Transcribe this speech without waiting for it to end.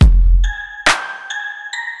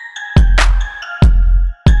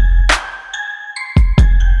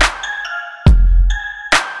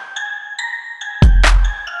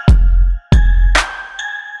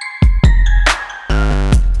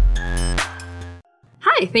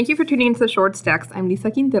Hi, thank you for tuning into the Short Stacks. I'm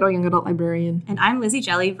Lisa Quintero, Young Adult Librarian. And I'm Lizzie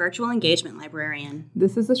Jelly, Virtual Engagement Librarian.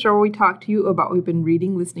 This is the show where we talk to you about what we've been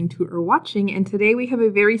reading, listening to, or watching. And today we have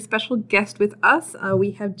a very special guest with us.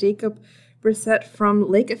 We have Jacob Bresette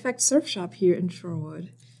from Lake Effect Surf Shop here in Shorewood.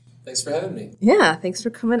 Thanks for having me. Yeah, thanks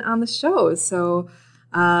for coming on the show. So,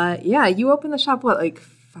 you opened the shop,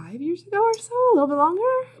 5 years ago or so? A little bit longer?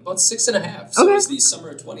 About 6.5. So It was the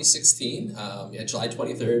summer of 2016. July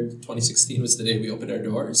 23rd, 2016 was the day we opened our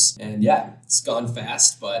doors. And it's gone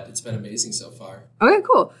fast, but it's been amazing so far. Okay,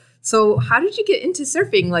 cool. So how did you get into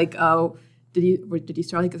surfing? Did you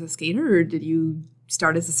start as a skater, or did you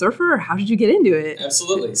start as a surfer, or how did you get into it?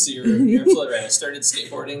 Absolutely. So you're absolutely right. I started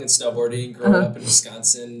skateboarding and snowboarding growing up in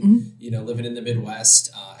Wisconsin, living in the Midwest.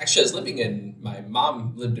 Actually, I was my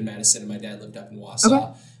mom lived in Madison and my dad lived up in Wausau.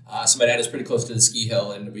 Okay. So my dad was pretty close to the ski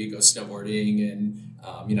hill, and we'd go snowboarding, and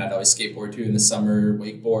I'd always skateboard too in the summer,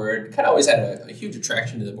 wakeboard. Kind of always had a huge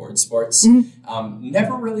attraction to the board sports.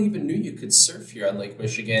 Never really even knew you could surf here on Lake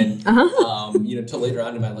Michigan, until later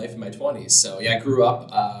on in my life in my 20s. So I grew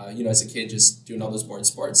up, as a kid just doing all those board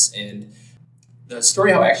sports. And the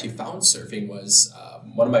story how I actually found surfing was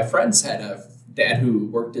one of my friends had a dad who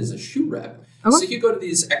worked as a shoe rep. Okay. So he'd go to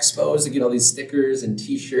these expos and get all these stickers and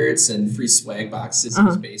T-shirts and free swag boxes in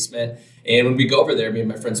his basement. And when we go over there, me and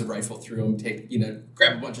my friends would rifle through them,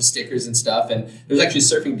 grab a bunch of stickers and stuff. And there was actually a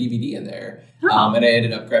surfing DVD in there. And I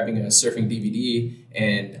ended up grabbing a surfing DVD,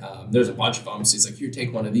 and there's a bunch of them. So he's like, here,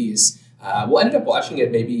 take one of these. I ended up watching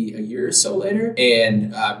it maybe a year or so later,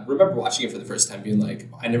 and remember watching it for the first time being like,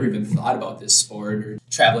 I never even thought about this sport, or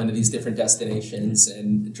traveling to these different destinations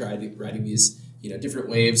and riding these different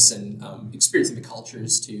waves and experiencing the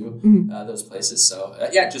cultures too, those places. So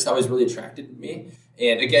just always really attracted me.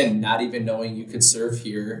 And again, not even knowing you could surf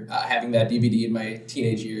here, having that DVD in my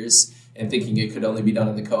teenage years and thinking it could only be done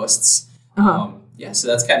on the coasts. So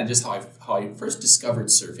that's kind of just how I first discovered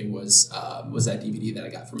surfing was that DVD that I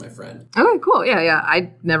got from my friend. Okay, cool. Yeah.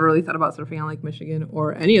 I never really thought about surfing on Lake Michigan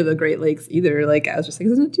or any of the Great Lakes either. I was just like,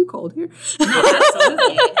 isn't it too cold here? No,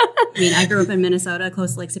 absolutely. I grew up in Minnesota,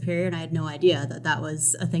 close to Lake Superior, and I had no idea that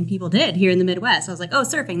was a thing people did here in the Midwest. I was like, oh,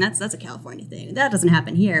 surfing, that's a California thing. That doesn't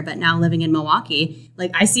happen here. But now living in Milwaukee,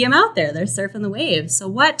 I see them out there. They're surfing the waves. So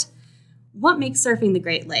what makes surfing the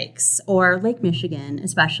Great Lakes, or Lake Michigan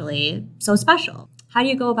especially, so special? How do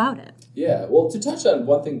you go about it? Yeah, well, to touch on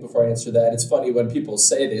one thing before I answer that, it's funny when people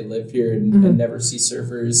say they live here and never see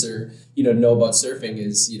surfers or, know about surfing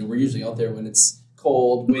is, we're usually out there when it's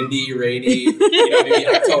cold, windy, rainy, maybe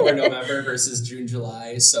October, November versus June,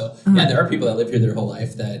 July. So, there are people that live here their whole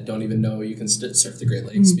life that don't even know you can surf the Great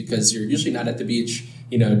Lakes because you're usually not at the beach,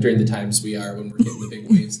 during the times we are when we're getting the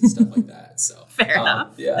big waves and stuff like that. So fair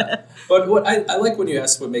enough. Yeah. But what I like when you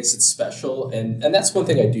ask what makes it special, and that's one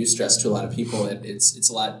thing I do stress to a lot of people, and it's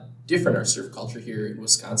a lot different, our surf culture here in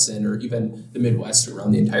Wisconsin or even the Midwest or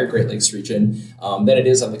around the entire Great Lakes region than it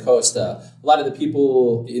is on the coast. A lot of the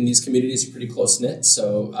people in these communities are pretty close-knit,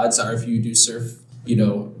 so odds are if you do surf,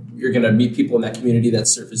 you're going to meet people in that community that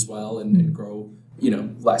surf as well and grow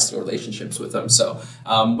lasting relationships with them. So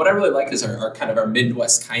what I really like is our kind of our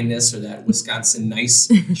Midwest kindness, or that Wisconsin nice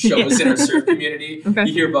shows in our surf community. Okay.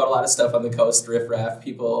 You hear about a lot of stuff on the coast, riffraff,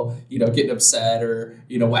 people, getting upset or,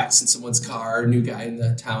 waxing someone's car, new guy in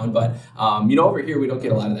the town. But, over here, we don't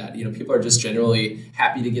get a lot of that. People are just generally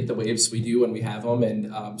happy to get the waves we do when we have them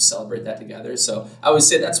and celebrate that together. So I always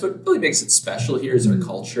say that's what really makes it special here is our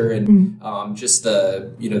culture and just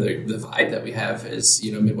the vibe that we have as,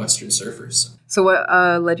 Midwestern surfers. So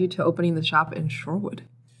what led you to opening the shop in Shorewood?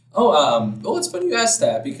 Well, it's funny you asked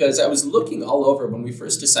that because I was looking all over when we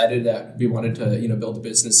first decided that we wanted to, build a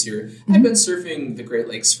business here. I've been surfing the Great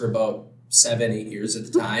Lakes for about 7-8 years at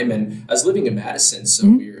the time, and I was living in Madison, so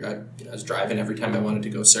I was driving every time I wanted to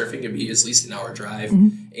go surfing. It'd be at least an hour drive,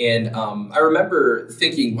 and I remember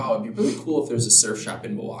thinking, wow, it'd be really cool if there was a surf shop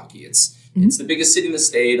in Milwaukee. It's the biggest city in the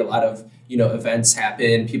state. A lot of events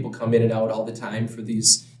happen. People come in and out all the time for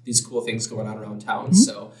these cool things going on around town.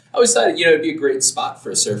 So I always thought, it'd be a great spot for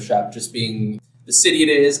a surf shop, just being the city it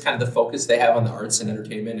is, kind of the focus they have on the arts and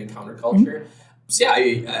entertainment and counterculture. So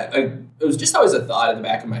it was just always a thought in the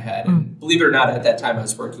back of my head. And believe it or not, at that time I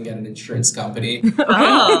was working at an insurance company.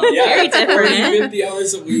 Oh, very different. 50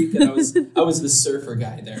 hours a week, and I was the surfer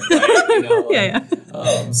guy there. Right?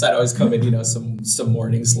 So I'd always come in, some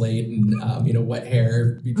mornings late and wet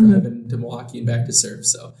hair, be driving to Milwaukee and back to surf.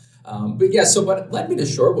 So. So what led me to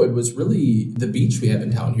Shorewood was really the beach we have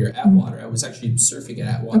in town here, Atwater. I was actually surfing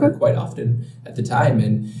at Atwater quite often at the time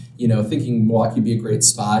and, thinking Milwaukee would be a great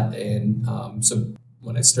spot. And so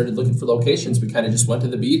when I started looking for locations, we kind of just went to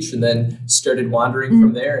the beach and then started wandering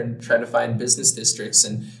from there and trying to find business districts.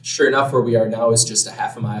 And sure enough, where we are now is just a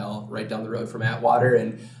half a mile right down the road from Atwater,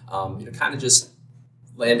 and kind of just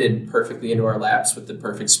landed perfectly into our laps with the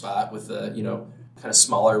perfect spot with the kind of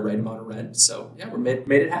smaller right amount of rent. So yeah, we made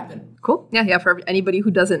it happen. Cool. Yeah. For anybody who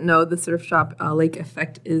doesn't know, the surf shop Lake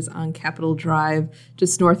Effect is on Capitol Drive,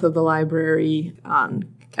 just north of the library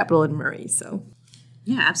on Capitol and Murray. So.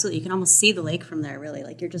 Yeah, absolutely. You can almost see the lake from there, really.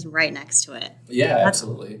 Like, you're just right next to it. Yeah, That's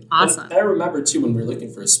absolutely. Awesome. And I remember, too, when we were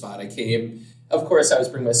looking for a spot, I came, of course, I was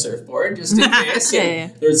bringing my surfboard just in case. Yeah.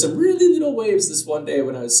 There were some really little waves this one day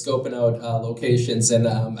when I was scoping out locations. And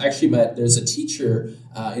I actually there's a teacher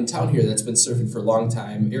in town here that's been surfing for a long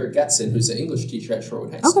time, Eric Getson, who's an English teacher at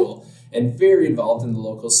Shorewood High School. And very involved in the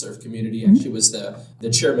local surf community. Actually was the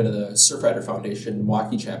chairman of the Surfrider Foundation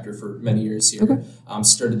Milwaukee chapter for many years here.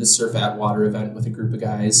 Started the Surf at Water event with a group of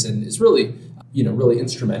guys and is really, really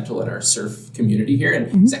instrumental in our surf community here.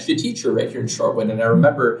 And he's actually a teacher right here in Shorewood. And I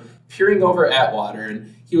remember peering over at Water,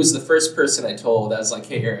 and he was the first person I told. I was like,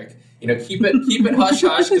 hey, Eric, keep it hush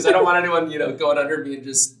hush, because I don't want anyone, going under me and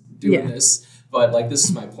just doing this. But this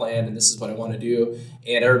is my plan and this is what I want to do.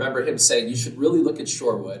 And I remember him saying, you should really look at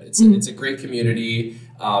Shorewood. It's a great community,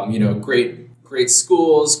 great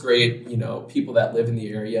schools, great, people that live in the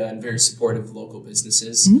area, and very supportive of local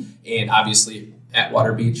businesses. And obviously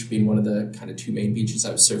Atwater Beach being one of the kind of two main beaches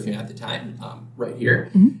I was surfing at the time, right here.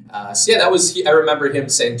 So yeah, that was, I remember him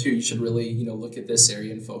saying too, you should really, look at this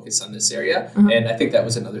area and focus on this area. And I think that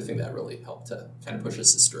was another thing that really helped to kind of push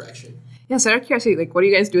us this direction. Yeah, so out of curiosity, what do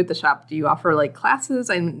you guys do at the shop? Do you offer classes?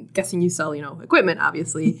 I'm guessing you sell, equipment,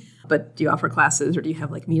 obviously, but do you offer classes or do you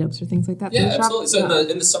have meetups or things like that? Yeah, absolutely. So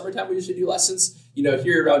in the summertime, we usually do lessons.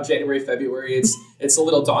 Here around January, February, it's a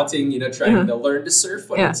little daunting, trying to learn to surf.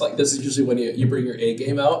 When it's this is usually when you bring your A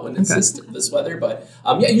game out when it's this weather. But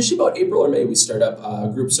usually about April or May, we start up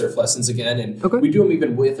group surf lessons again, and we do them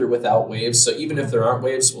even with or without waves. So even if there aren't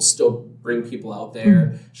waves, we'll still bring people out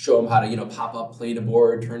there, show them how to pop up, plane a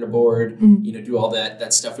board, turn a board, do all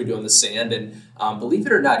that stuff we do on the sand. And believe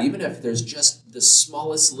it or not, even if there's just the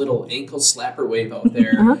smallest little ankle slapper wave out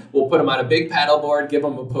there, we'll put them on a big paddle board, give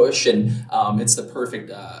them a push, and it's the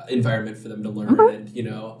perfect environment for them to learn and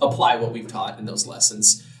apply what we've taught in those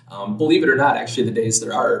lessons. Believe it or not, actually, the days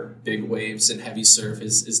there are big waves and heavy surf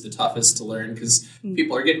is the toughest to learn, because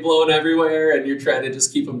people are getting blown everywhere and you're trying to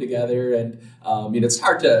just keep them together. And it's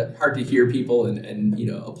hard to hear people and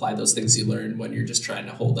apply those things you learn when you're just trying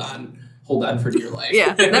to hold on for dear life.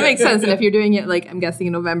 Yeah, that makes sense. And if you're doing it I'm guessing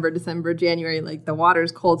in November, December, January, the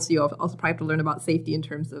water's cold, so you also probably have to learn about safety in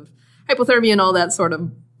terms of hypothermia and all that sort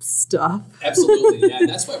of stuff. Absolutely, yeah. And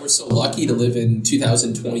that's why we're so lucky to live in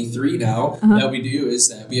 2023 now. That we do is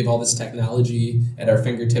that we have all this technology at our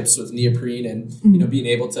fingertips with neoprene and being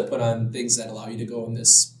able to put on things that allow you to go in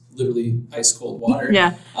this literally ice cold water.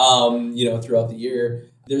 Throughout the year.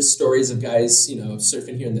 There's stories of guys,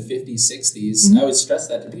 surfing here in the 50s, 60s. I always stress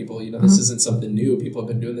that to people. This isn't something new. People have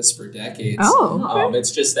been doing this for decades.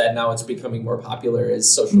 It's just that now it's becoming more popular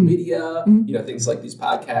as social media, things like these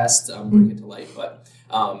podcasts bring it to light. But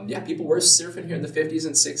people were surfing here in the 50s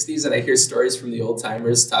and 60s, and I hear stories from the old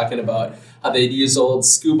timers talking about how they'd use old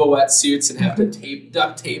scuba wetsuits and have to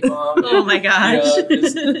duct tape them. Oh my gosh!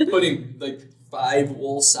 Just putting 5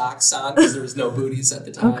 wool socks on because there was no booties at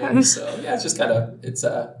the time. So yeah, it's just it's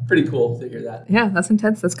pretty cool to hear that. Yeah, that's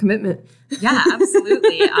intense. That's commitment. Yeah,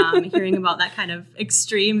 absolutely. Hearing about that kind of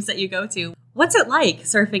extremes that you go to. What's it like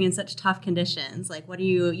surfing in such tough conditions?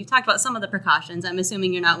 You've talked about some of the precautions. I'm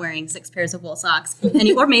assuming you're not wearing 6 pairs of wool socks.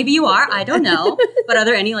 Or maybe you are, I don't know. But are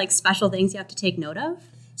there any special things you have to take note of?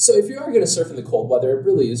 So if you are going to surf in the cold weather, it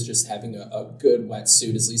really is just having a good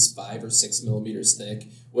wetsuit, at least 5 or 6 millimeters thick,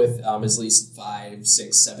 with at least 5,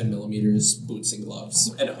 6, 7 millimeters boots and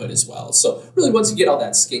gloves, and a hood as well. So really, once you get all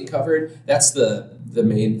that skin covered, that's the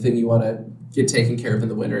main thing you want to get taken care of in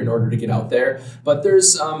the winter in order to get out there. But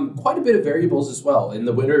there's quite a bit of variables as well. In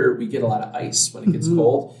the winter, we get a lot of ice when it gets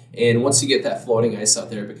cold. And once you get that floating ice out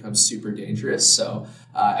there, it becomes super dangerous. So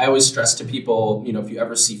I always stress to people, if you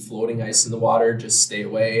ever see floating ice in the water, just stay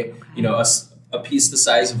away. A piece the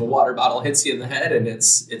size of a water bottle hits you in the head and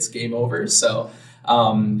it's game over. So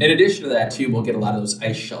in addition to that, too, we'll get a lot of those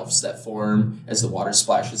ice shelves that form as the water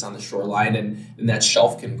splashes on the shoreline, and that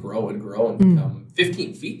shelf can grow and become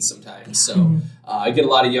 15 feet sometimes. So I get a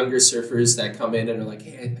lot of younger surfers that come in and are like,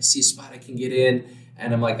 hey, I see a spot I can get in.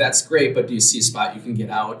 And I'm like, that's great, but do you see a spot you can get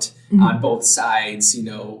out on both sides,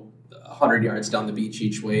 100 yards down the beach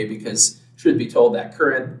each way? Because truth be told, that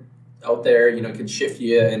current out there, can shift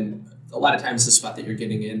you in a lot of times the spot that you're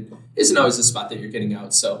getting in isn't always the spot that you're getting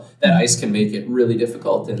out. So that ice can make it really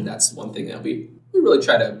difficult. And that's one thing that we really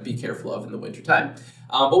try to be careful of in the wintertime.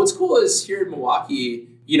 But what's cool is here in Milwaukee,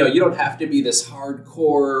 you don't have to be this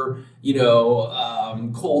hardcore,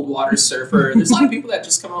 cold water surfer. There's a lot of people that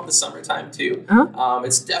just come out in the summertime too.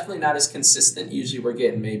 It's definitely not as consistent. Usually we're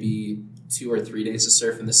getting maybe 2 or 3 days of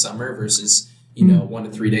surf in the summer versus 1 to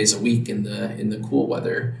 3 days a week in the cool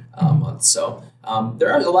weather months. So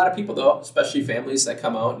there are a lot of people though, especially families that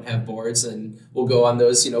come out and have boards, and we'll go on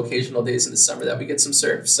those occasional days in the summer that we get some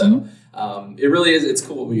surf. So it really is. It's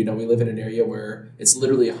cool. We live in an area where it's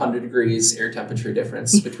literally 100 degrees air temperature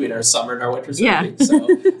difference between our summer and our winter surfing. Yeah.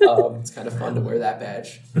 So it's kind of fun to wear that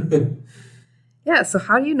badge. Yeah. So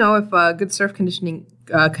how do you know if good surf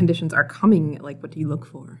conditions are coming? Like, what do you look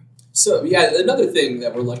for? So, yeah, another thing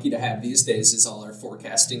that we're lucky to have these days is all our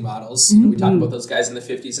forecasting models. We talked about those guys in the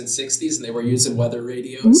 50s and 60s, and they were using weather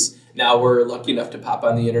radios. Now we're lucky enough to pop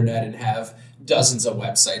on the internet and have dozens of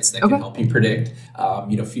websites that can help you predict,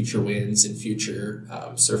 future winds and future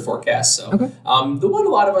surf forecasts. So the one a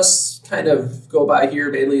lot of us kind of go by here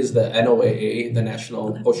mainly is the NOAA, the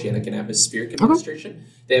National Oceanic and Atmospheric Administration.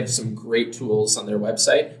 They have some great tools on their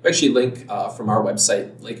website. We actually link from our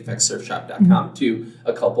website, lakeeffectsurfshop.com, to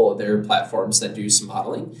a couple of their platforms that do some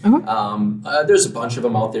modeling. There's a bunch of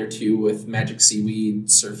them out there too, with Magic Seaweed,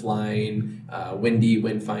 Surfline, Windy,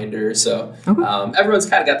 Windfinder. So everyone's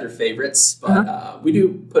kind of got their favorites, but we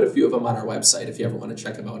do put a few of them on our website if you ever want to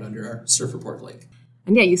check them out under our Surf Report link.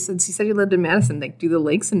 And yeah, you said you lived in Madison. Like, do the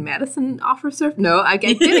lakes in Madison offer surf? No, I'm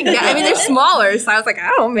kidding. Yeah, I mean, they're smaller, so I was like, I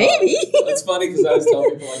don't know, maybe. It's funny because I was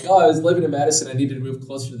telling people, like, I was living in Madison. I needed to move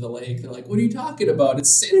closer to the lake. They're like, what are you talking about?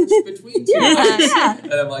 It's sandwiched between two lakes.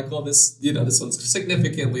 And I'm like, well, this one's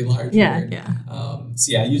significantly larger.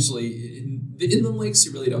 So yeah, usually in the inland lakes,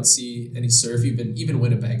 you really don't see any surf, even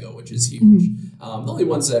Winnebago, which is huge. The only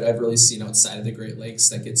ones that I've really seen outside of the Great Lakes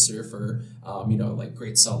that get surf are, like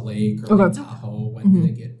Great Salt Lake or Lake Tahoe when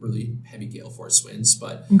they get really heavy gale force winds.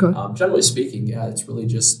 But generally speaking, yeah, it's really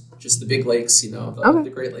just the big lakes,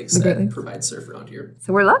 the Great Lakes provide surf around here.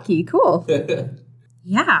 So we're lucky. Cool.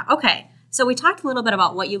 Yeah. Okay. So we talked a little bit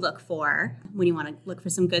about what you look for when you want to look for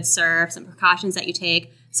some good surf, some precautions that you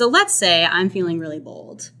take. So let's say I'm feeling really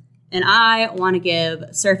bold and I want to give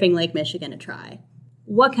surfing Lake Michigan a try.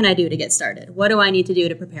 What can I do to get started? What do I need to do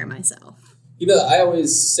to prepare myself? I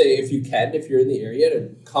always say if you're in the area,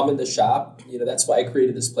 to come in the shop. That's why I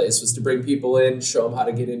created this place, was to bring people in, show them how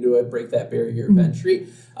to get into it, break that barrier of entry.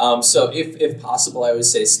 So if possible, I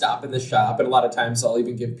always say stop in the shop. And a lot of times I'll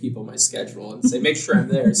even give people my schedule and say, make sure I'm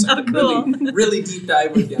there. So I can really deep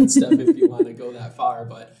dive with you on stuff if you want to go that far.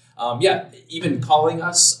 But even calling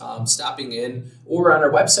us, stopping in, or on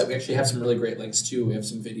our website, we actually have some really great links too. We have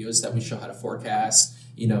some videos that we show how to forecast,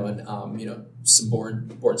 and some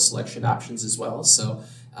board selection options as well. So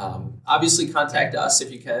obviously contact us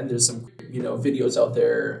if you can. There's some videos out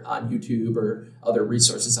there on YouTube or other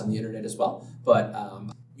resources on the internet as well. But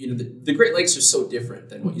the Great Lakes are so different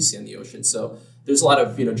than what you see on the ocean. So there's a lot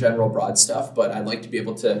of general broad stuff, but I'd like to be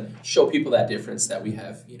able to show people that difference that we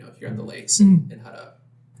have here on the lakes and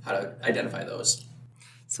how to identify those.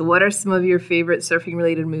 So what are some of your favorite surfing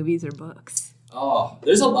related movies or books? Oh,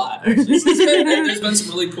 there's a lot. There's been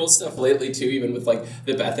some really cool stuff lately too, even with like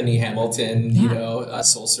the Bethany Hamilton,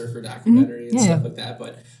 Soul Surfer documentary and stuff like that.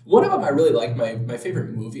 But one of them I really like, my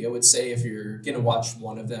favorite movie, I would say, if you're going to watch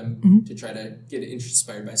one of them to try to get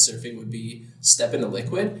inspired by surfing, would be Step into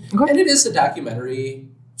Liquid. And it is a documentary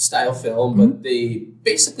style film, but they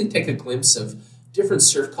basically take a glimpse of different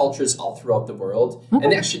surf cultures all throughout the world.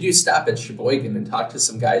 And they actually do stop at Sheboygan and talk to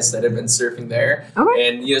some guys that have been surfing there.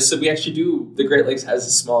 And, so we actually do, the Great Lakes has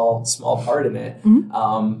a small part in it.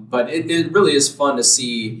 But it really is fun to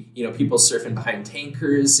see, people surfing behind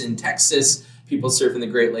tankers in Texas, people surfing the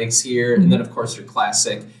Great Lakes here. And then, of course, your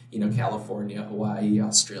classic, California, Hawaii,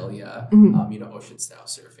 Australia, ocean style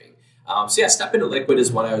surfing. Step into Liquid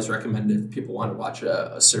is one I always recommend if people want to watch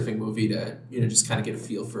a surfing movie to, just kind of get a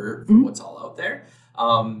feel for what's all out there.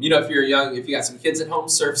 If you're young, if you got some kids at home,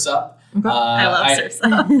 Surf's Up. I love Surf's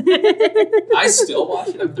Up. I still watch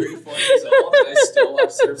it. I'm 34 years old, and I still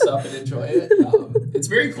watch Surf's Up and enjoy it. It's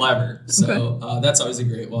very clever, so that's always a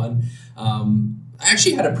great one. I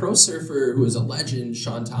actually had a pro surfer who was a legend,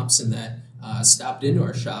 Sean Thompson, that stopped into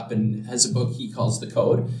our shop and has a book he calls The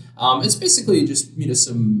Code. It's basically just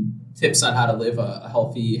some tips on how to live a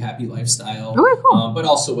healthy, happy lifestyle. But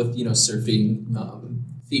also with surfing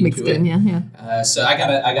theme mixed to it. In, so I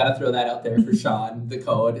gotta throw that out there for Sean. The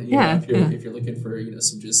Code. If you're looking for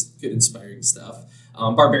some just good inspiring stuff.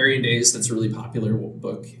 Barbarian Days. That's a really popular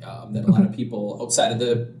book that a lot of people outside of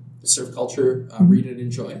the the surf culture, read and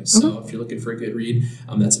enjoy. So if you're looking for a good read,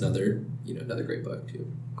 that's another great book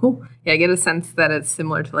too. Cool. Yeah, I get a sense that it's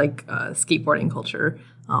similar to like skateboarding culture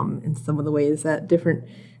in some of the ways that different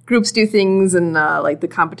groups do things and like the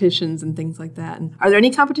competitions and things like that. And are there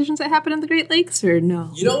any competitions that happen in the Great Lakes or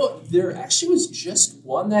no? There actually was just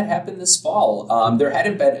one that happened this fall. There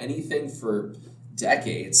hadn't been anything for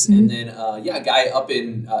decades. And then, a guy up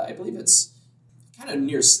in, I believe it's kind of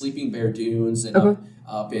near Sleeping Bear Dunes and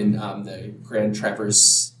up in the Grand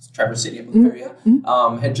Traverse City, I believe, area,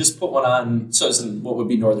 had just put one on, so it's in what would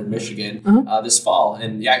be northern Michigan this fall.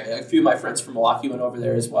 And a few of my friends from Milwaukee went over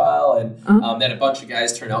there as well. And then a bunch of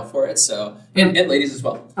guys turn out for it. So, and ladies as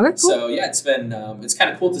well. Okay, cool. So it's been, it's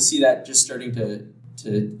kind of cool to see that just starting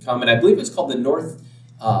to come. And I believe it's called the North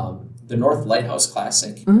Lighthouse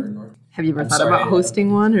Classic. Have you ever thought about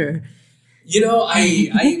hosting one or?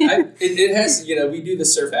 It has, we do the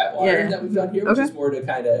Surf at Water that we've done here, which is more to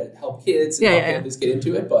kind of help kids and help families get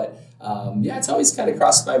into it. But it's always kind of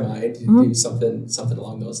crossed my mind to do something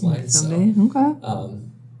along those lines. Someday. So,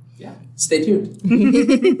 stay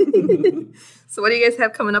tuned. So what do you guys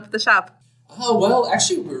have coming up at the shop? Well,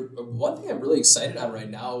 actually, one thing I'm really excited on right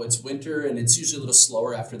now, it's winter and it's usually a little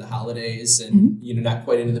slower after the holidays and, not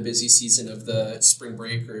quite into the busy season of the spring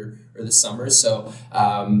break or the summer. So,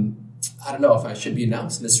 I don't know if I should be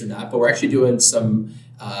announcing this or not, but we're actually doing some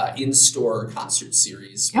in-store concert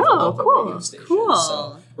series with a local radio station. Cool.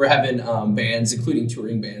 So we're having bands, including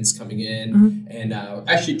touring bands, coming in and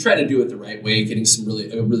actually trying to do it the right way, getting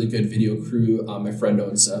a really good video crew. My friend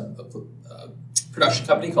owns a production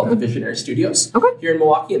company called the Visionary Studios here in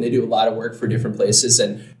Milwaukee, and they do a lot of work for different places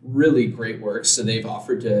and really great work. So they've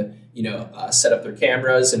offered to, set up their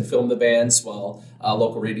cameras and film the bands while a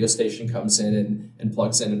local radio station comes in and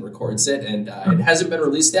plugs in and records it. And it hasn't been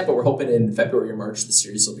released yet, but we're hoping in February or March the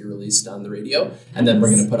series will be released on the radio. And then we're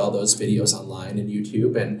going to put all those videos online and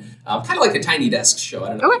YouTube and kind of like a Tiny Desk show. I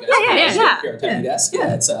don't know if you guys hear Tiny Desk.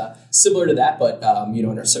 Yeah, it's similar to that, but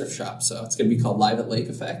in our surf shop. So it's going to be called Live at Lake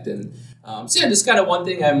Effect. And just kind of one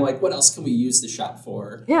thing I'm like, what else can we use the shop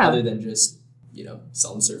for other than just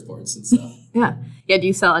selling surfboards and stuff. Yeah. Do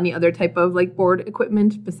you sell any other type of like board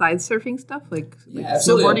equipment besides surfing stuff? Like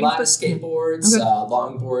absolutely. A lot of skateboards,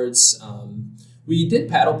 longboards. We did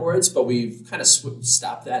paddle boards, but we've kind of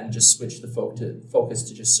stopped that and just switched the focus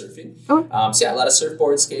to just surfing. A lot of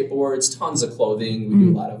surfboards, skateboards, tons of clothing. We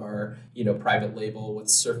do a lot of our, private label with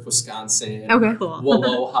Surf Wisconsin. Cool.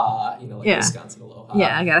 Aloha, Wisconsin Aloha.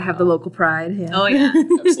 Yeah, I gotta have the local pride. Yeah. Oh yeah.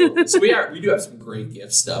 Absolutely. So we do have some great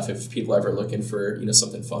gift stuff if people are ever looking for,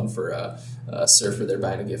 something fun for a surfer they're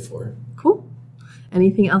buying a gift for. Cool.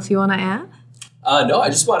 Anything else you want to add? No, I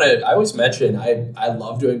just want to, I always mention, I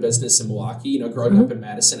love doing business in Milwaukee. Growing up in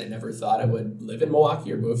Madison, I never thought I would live in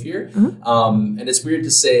Milwaukee or move here. And it's weird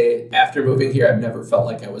to say, after moving here, I've never felt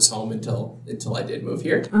like I was home until I did move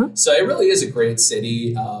here. So it really is a great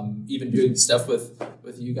city. Even doing stuff with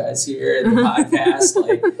you guys here and the podcast.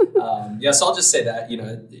 So I'll just say that,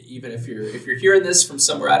 even if you're hearing this from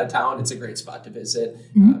somewhere out of town, it's a great spot to visit.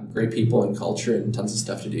 Great people and culture and tons of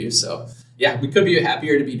stuff to do. So we could be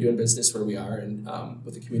happier to be doing business where we are and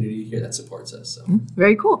with the community here that supports us. So.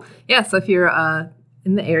 Very cool. Yeah, so if you're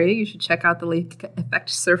in the area, you should check out the Lake Effect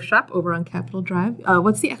Surf Shop over on Capitol Drive.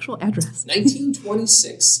 What's the actual address?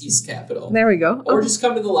 1926 East Capitol. There we go. Or just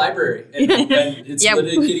come to the library. And it's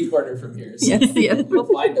literally kitty corner from here. So you'll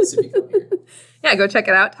find us if you come here. Yeah, go check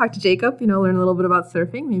it out. Talk to Jacob, learn a little bit about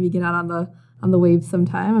surfing. Maybe get out on the waves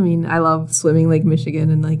sometime. I mean, I love swimming Lake Michigan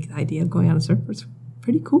and the idea of going on a surfboard.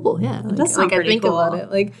 Pretty cool, yeah. It does sound pretty I think cool.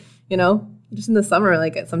 about it, just in the summer,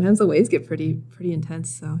 sometimes the waves get pretty intense.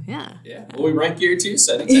 So yeah. Yeah. Well, we rent gear too,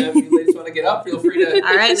 so anytime you ladies want to get up, feel free to.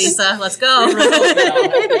 All right, Lisa, let's go. All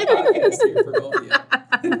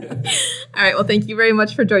right. Well, thank you very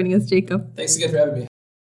much for joining us, Jacob. Thanks again for having me.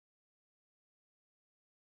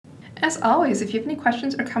 As always, if you have any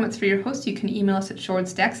questions or comments for your host, you can email us at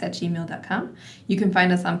shoredstacks@gmail.com. You can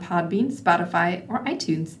find us on Podbean, Spotify, or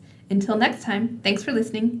iTunes. Until next time, thanks for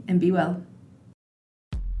listening and be well.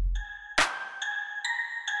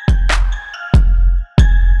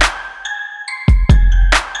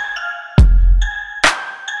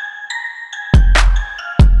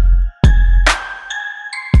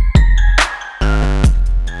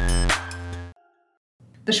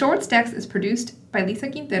 The Shorewood Stacks is produced by Lisa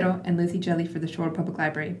Quintero and Lizzie Jelly for the Shorewood Public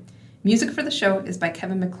Library. Music for the show is by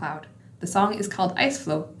Kevin MacLeod. The song is called Ice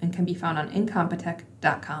Flow and can be found on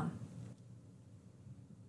incompetech.com.